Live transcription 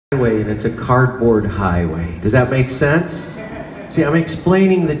highway, and it's a cardboard highway. Does that make sense? See, I'm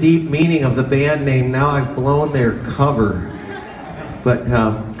explaining the deep meaning of the band name. Now I've blown their cover. But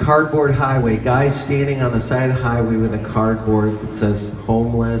cardboard highway, guys standing on the side of the highway with a cardboard that says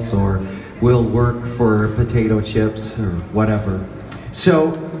homeless or will work for potato chips or whatever.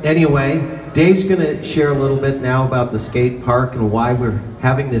 So anyway, Dave's gonna share a little bit now about the skate park and why we're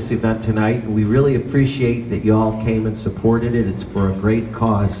having this event tonight. And we really appreciate that you all came and supported it. It's for a great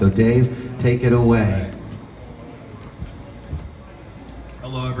cause. So Dave, take it away.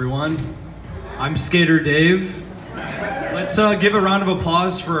 Hello everyone, I'm Skater Dave. Let's give a round of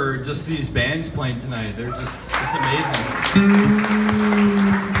applause for just these bands playing tonight. It's amazing.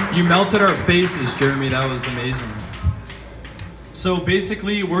 You melted our faces, Jeremy, that was amazing. So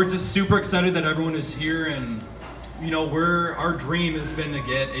basically, we're just super excited that everyone is here, and you know, our dream has been to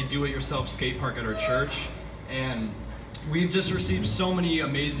get a do-it-yourself skate park at our church, and we've just received so many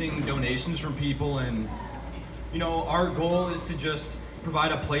amazing donations from people, and you know, our goal is to just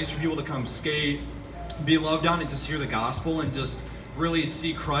provide a place for people to come skate, be loved on, and just hear the gospel and just really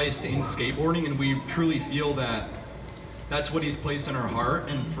see Christ in skateboarding. And we truly feel that that's what he's placed in our heart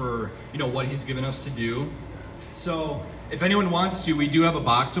and for, you know, what he's given us to do. So if anyone wants to, we do have a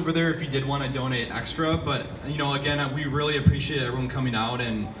box over there if you did want to donate extra. But you know, again, we really appreciate everyone coming out,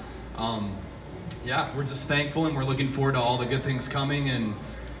 and yeah, we're just thankful, and we're looking forward to all the good things coming. And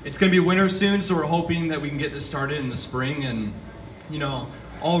it's going to be winter soon, so we're hoping that we can get this started in the spring. And you know,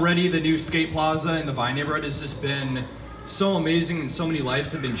 already the new skate plaza in the Vine neighborhood has just been so amazing, and so many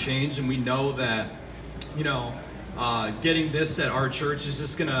lives have been changed. And we know that, you know, getting this at our church is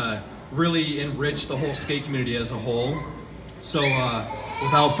just gonna really enrich the whole skate community as a whole. So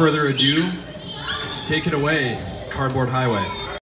without further ado, take it away, Cardboard Highway.